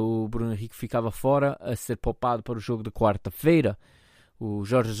 O Bruno Henrique ficava fora, a ser poupado para o jogo de quarta-feira. O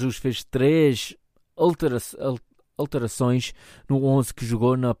Jorge Jesus fez 3 alterações no 11 que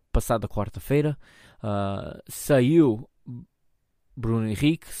jogou na passada quarta-feira. Saiu Bruno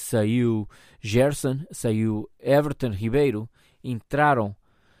Henrique, saiu Gerson, saiu Everton Ribeiro, entraram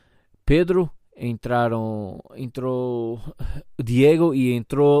Pedro, entrou Diego e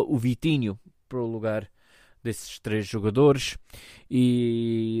entrou o Vitinho para o lugar desses 3 jogadores.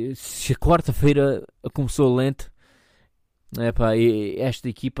 E se a quarta-feira começou lento, Epá, e esta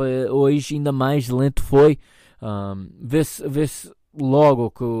equipa hoje ainda mais lento foi. Vê-se logo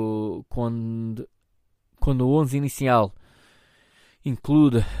que quando o 11 inicial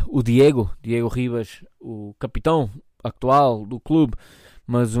inclui o Diego Ribas, o capitão atual do clube,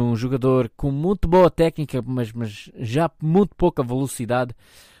 mas um jogador com muito boa técnica, mas já muito pouca velocidade,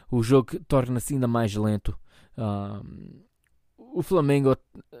 o jogo torna-se ainda mais lento. O Flamengo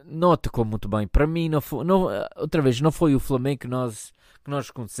não atacou muito bem. Para mim, outra vez, não foi o Flamengo que nós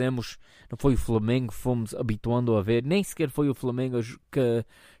conhecemos, não foi o Flamengo que fomos habituando a ver, nem sequer foi o Flamengo que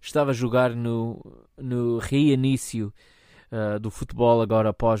estava a jogar no reinício do futebol agora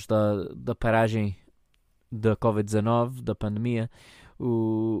após da paragem da Covid-19, da pandemia.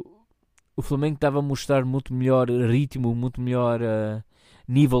 O Flamengo estava a mostrar muito melhor ritmo, muito melhor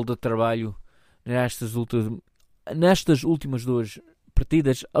nível de trabalho nestas últimas duas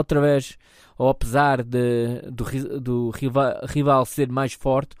partidas, outra vez, apesar do rival ser mais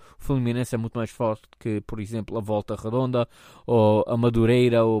forte. O Fluminense é muito mais forte que, por exemplo, a Volta Redonda, ou a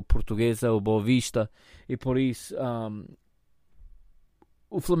Madureira, ou a Portuguesa, ou Boa Vista, e por isso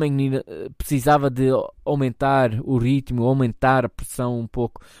o Flamengo precisava de aumentar o ritmo, aumentar a pressão um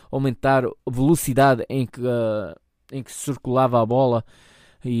pouco, aumentar a velocidade em que circulava a bola,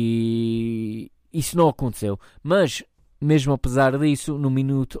 e isso não aconteceu. Mas, mesmo apesar disso, no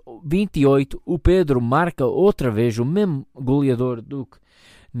minuto 28, o Pedro marca outra vez, o mesmo goleador do que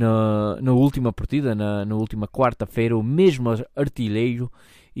na última partida, na última quarta-feira, o mesmo artilheiro,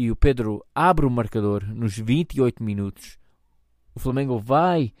 e o Pedro abre o marcador nos 28 minutos. O Flamengo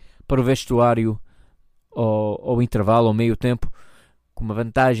vai para o vestuário ao intervalo, ao meio tempo, com uma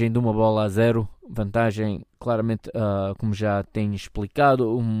vantagem de 1-0, vantagem claramente, como já tenho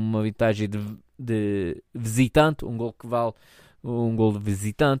explicado, uma vantagem de visitante, um gol que vale um gol de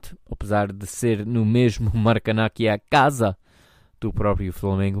visitante, apesar de ser no mesmo Maracanã, que é a casa do próprio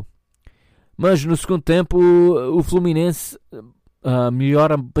Flamengo. Mas no segundo tempo o Fluminense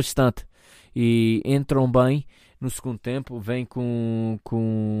melhora bastante e entram bem no segundo tempo, vem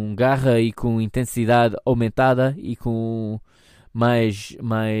com garra e com intensidade aumentada e com mais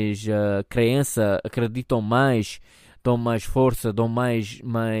crença, acreditam mais, dão mais força, dão mais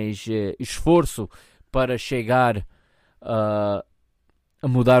esforço para chegar a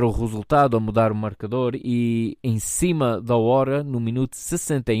mudar o resultado, a mudar o marcador. E em cima da hora, no minuto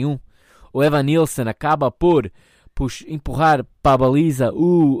 61, o Evanilson acaba por empurrar para a baliza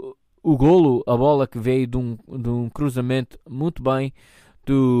o golo, a bola que veio de um cruzamento muito bem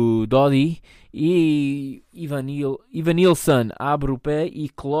do Dodi, e Evanilson abre o pé e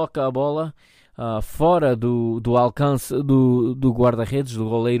coloca a bola fora do alcance do guarda-redes, do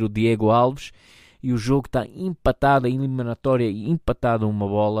goleiro Diego Alves, e o jogo está empatado, a eliminatória empatado uma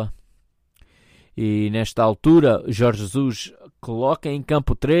bola. E nesta altura Jorge Jesus coloca em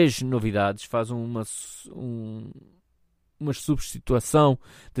campo 3 novidades, faz uma substituição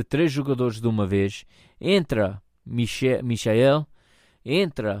de 3 jogadores de uma vez. Entra Michael,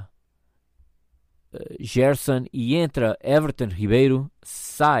 entra Gerson e entra Everton Ribeiro.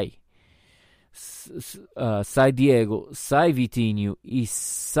 Sai Diego, sai Vitinho e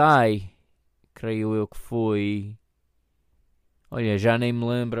sai, creio eu que foi, olha, já nem me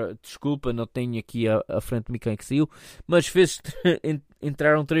lembro, desculpa, não tenho aqui à frente de mim quem que saiu, mas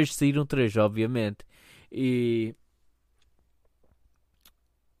entraram 3, saíram 3, obviamente. E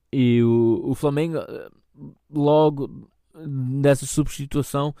o Flamengo, logo dessa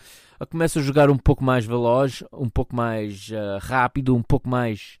substituição, começa a jogar um pouco mais veloz, um pouco mais rápido, um pouco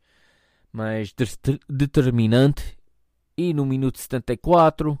mais determinante. E no minuto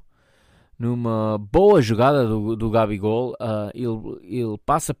 74, numa boa jogada do Gabigol, ele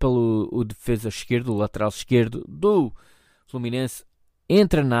passa pelo defesa esquerdo, o lateral esquerdo do Fluminense,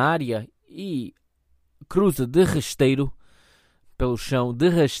 entra na área e cruza de rasteiro, pelo chão, de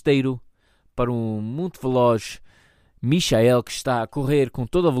rasteiro, para um muito veloz Michael, que está a correr com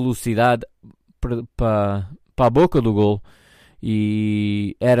toda a velocidade para a boca do gol,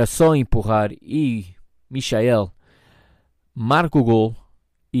 e era só empurrar, e Michael marca o gol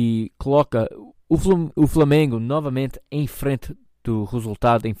e coloca o Flamengo novamente em frente do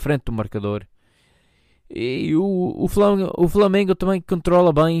resultado, em frente do marcador. E o Flamengo também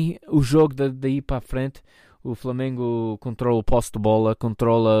controla bem o jogo daí para a frente. O Flamengo controla o posse de bola,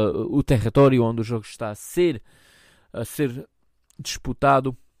 controla o território onde o jogo está a ser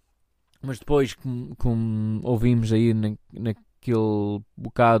disputado. Mas depois, como ouvimos aí naquele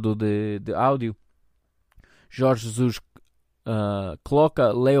bocado de áudio, Jorge Jesus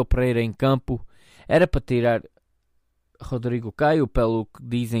coloca Leo Pereira em campo. Era para tirar Rodrigo Caio, pelo que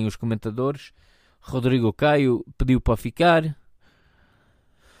dizem os comentadores. Rodrigo Caio pediu para ficar.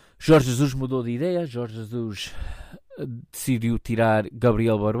 Jorge Jesus mudou de ideia. Jorge Jesus decidiu tirar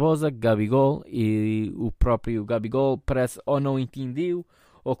Gabriel Barbosa, Gabigol, e o próprio Gabigol parece ou não entendeu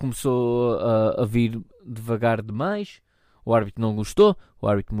ou começou a vir devagar demais. O árbitro não gostou, o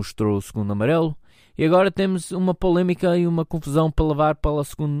árbitro mostrou o segundo amarelo e agora temos uma polémica e uma confusão para levar para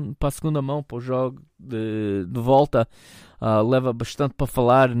a segunda mão, para o jogo de volta. Leva bastante para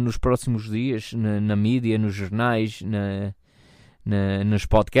falar nos próximos dias, na mídia, nos jornais, nos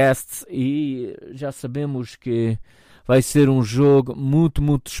podcasts, e já sabemos que vai ser um jogo muito,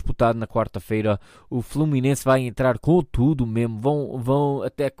 muito disputado na quarta-feira. O Fluminense vai entrar com tudo mesmo, vão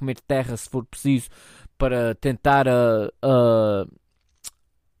até comer terra se for preciso, para tentar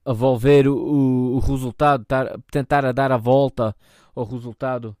volver o resultado, tentar a dar a volta ao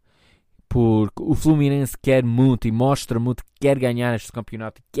resultado, porque o Fluminense quer muito e mostra muito que quer ganhar este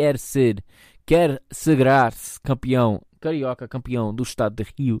campeonato, quer sagrar-se campeão carioca, campeão do estado de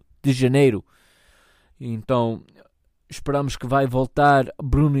Rio de Janeiro. Então esperamos que vai voltar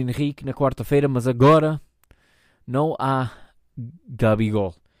Bruno Henrique na quarta-feira, mas agora não há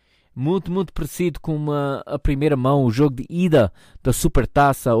Gabigol. Muito, muito parecido com a primeira mão, o jogo de ida da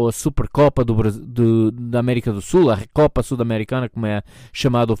Supertaça ou a Supercopa da América do Sul, a Copa Sul-Americana, como é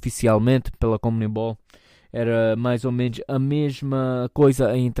chamado oficialmente pela Conmebol. Era mais ou menos a mesma coisa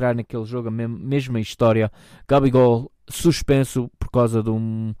a entrar naquele jogo, a mesma história. Gabigol suspenso por causa de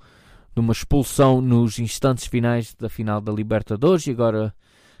uma expulsão nos instantes finais da final da Libertadores, e agora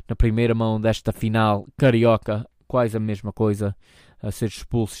na primeira mão desta final carioca, quase a mesma coisa, a ser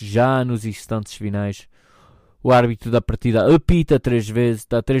expulso já nos instantes finais. O árbitro da partida apita 3 vezes,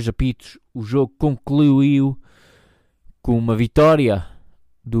 dá 3 apitos. O jogo concluiu com uma vitória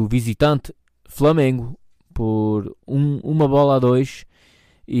do visitante Flamengo por 1-2,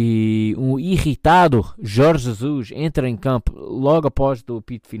 e um irritado Jorge Jesus entra em campo logo após o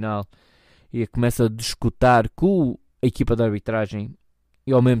apito final e começa a discutir com a equipa de arbitragem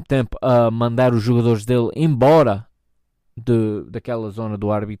e ao mesmo tempo a mandar os jogadores dele embora daquela zona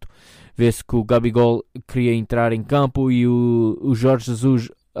do árbitro. Vê-se que o Gabigol queria entrar em campo e o Jorge Jesus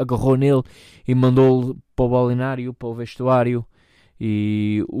agarrou nele e mandou-o para o balneário, para o vestuário,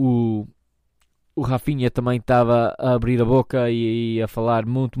 e o Rafinha também estava a abrir a boca e a falar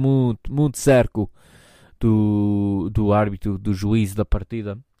muito, muito, muito cerco do árbitro, do juiz da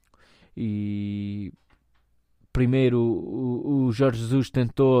partida. E primeiro o Jorge Jesus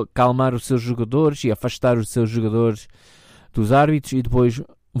tentou calmar os seus jogadores e afastar os seus jogadores dos árbitros, e depois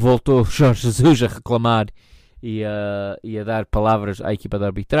voltou o Jorge Jesus a reclamar e a dar palavras à equipa de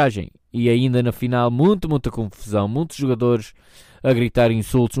arbitragem. E ainda na final, muita confusão, muitos jogadores a gritar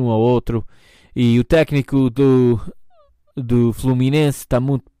insultos um ao outro, e o técnico do Fluminense está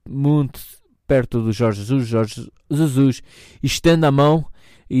muito, muito perto do Jorge Jesus. Jorge Jesus estende a mão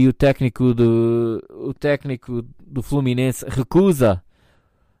e o técnico do Fluminense recusa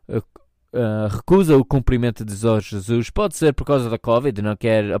o cumprimento de Jorge Jesus. Pode ser por causa da Covid, não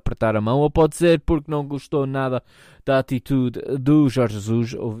quer apertar a mão, ou pode ser porque não gostou nada da atitude do Jorge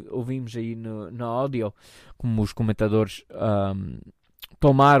Jesus. Ouvimos aí no áudio como os comentadores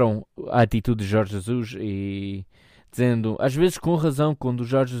tomaram a atitude de Jorge Jesus, e dizendo, às vezes com razão, quando o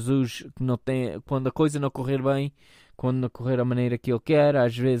Jorge Jesus quando a coisa não correr bem, quando não correr da maneira que ele quer,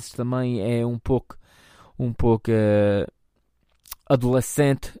 às vezes também é um pouco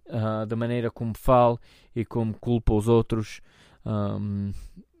adolescente da maneira como fala e como culpa os outros.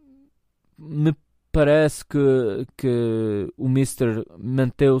 Me parece que o Mister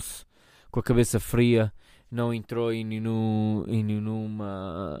manteve-se com a cabeça fria, não entrou em nenhuma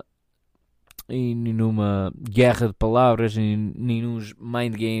guerra de palavras, nem nos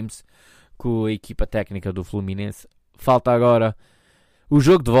mind games com a equipa técnica do Fluminense. Falta agora o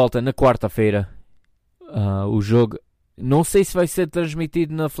jogo de volta na quarta-feira. O jogo, não sei se vai ser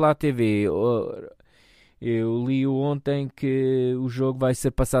transmitido na Flá TV. Eu li ontem que o jogo vai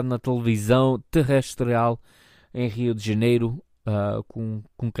ser passado na televisão terrestrial em Rio de Janeiro, com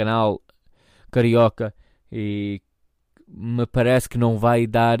um canal Carioca, e me parece que não vai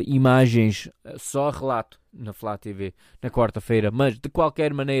dar imagens, só relato na Flá TV na quarta-feira. Mas de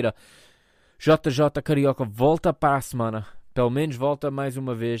qualquer maneira, Jota-Jota Carioca volta para a semana, pelo menos volta mais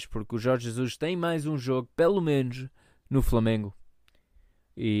uma vez, porque o Jorge Jesus tem mais um jogo, pelo menos, no Flamengo,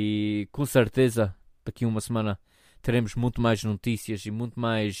 e com certeza daqui a uma semana teremos muito mais notícias e muito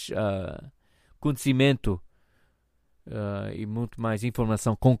mais conhecimento e muito mais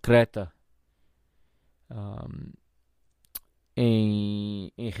informação concreta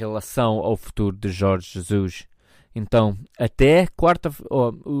em relação ao futuro de Jorge Jesus Então, até quarta...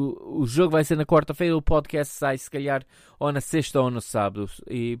 o jogo vai ser na quarta-feira, o podcast sai se calhar ou na sexta ou no sábado.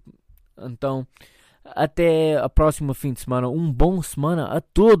 E então, até a próxima fim de semana. Um bom semana a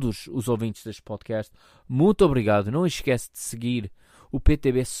todos os ouvintes deste podcast. Muito obrigado. Não esquece de seguir o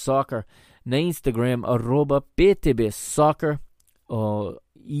PTB Soccer na Instagram, @PTBSoccer.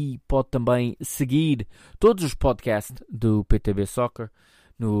 E pode também seguir todos os podcasts do PTB Soccer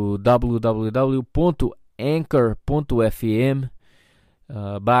no www.anchor.fm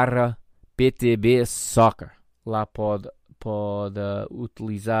 /PTB Soccer. Lá pode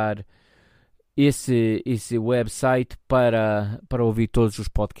utilizar esse website para ouvir todos os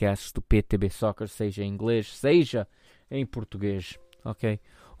podcasts do PTB Soccer, seja em inglês, seja em português. Ok?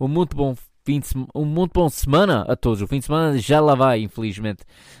 Um muito bom semana a todos. O fim de semana já lá vai, infelizmente.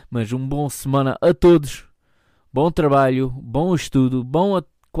 Mas um bom semana a todos. Bom trabalho, bom estudo, bom a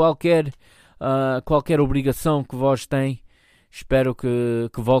qualquer obrigação que vós têm. Espero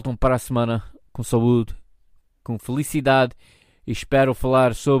que voltem para a semana com saúde, com felicidade. E espero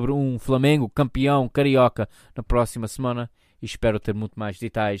falar sobre um Flamengo campeão carioca na próxima semana. E espero ter muito mais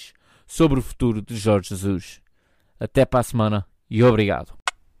detalhes sobre o futuro de Jorge Jesus. Até para a semana e obrigado.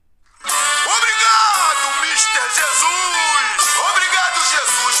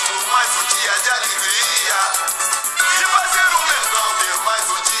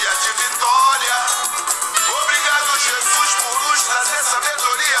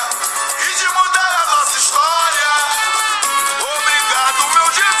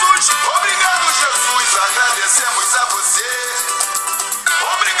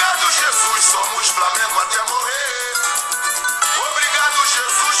 Somos Flamengo até morrer. Obrigado,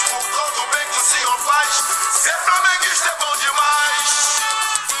 Jesus, por todo o bem que o Senhor faz. Ser flamenguista é bom demais.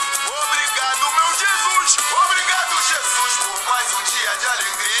 Obrigado, meu Jesus. Obrigado, Jesus, por mais um dia de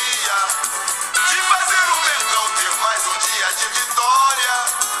alegria. De fazer o Mengão ter mais um dia de vitória.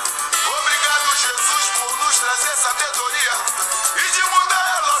 Obrigado, Jesus, por nos trazer sabedoria e de mudar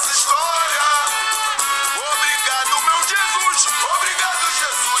a nossa história. Obrigado, meu Jesus. Obrigado,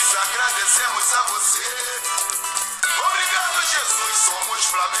 Jesus. Agradecemos a você. Obrigado, Jesus. Somos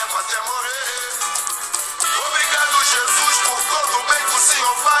Flamengo até morrer. Obrigado, Jesus, por todo o bem que o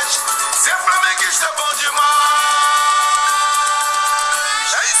Senhor faz. Ser flamenguista é bom demais.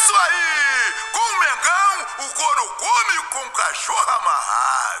 É isso aí. Com o Mengão, o couro come com o cachorro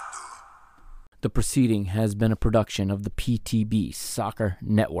amarrado. The proceeding has been a production of the PTB Soccer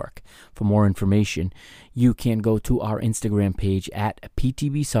Network. For more information, you can go to our Instagram page at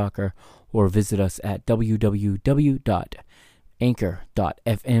PTB Soccer or visit us at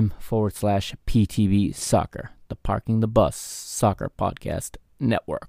www.anchor.fm/PTB Soccer, the Parking the Bus Soccer Podcast Network.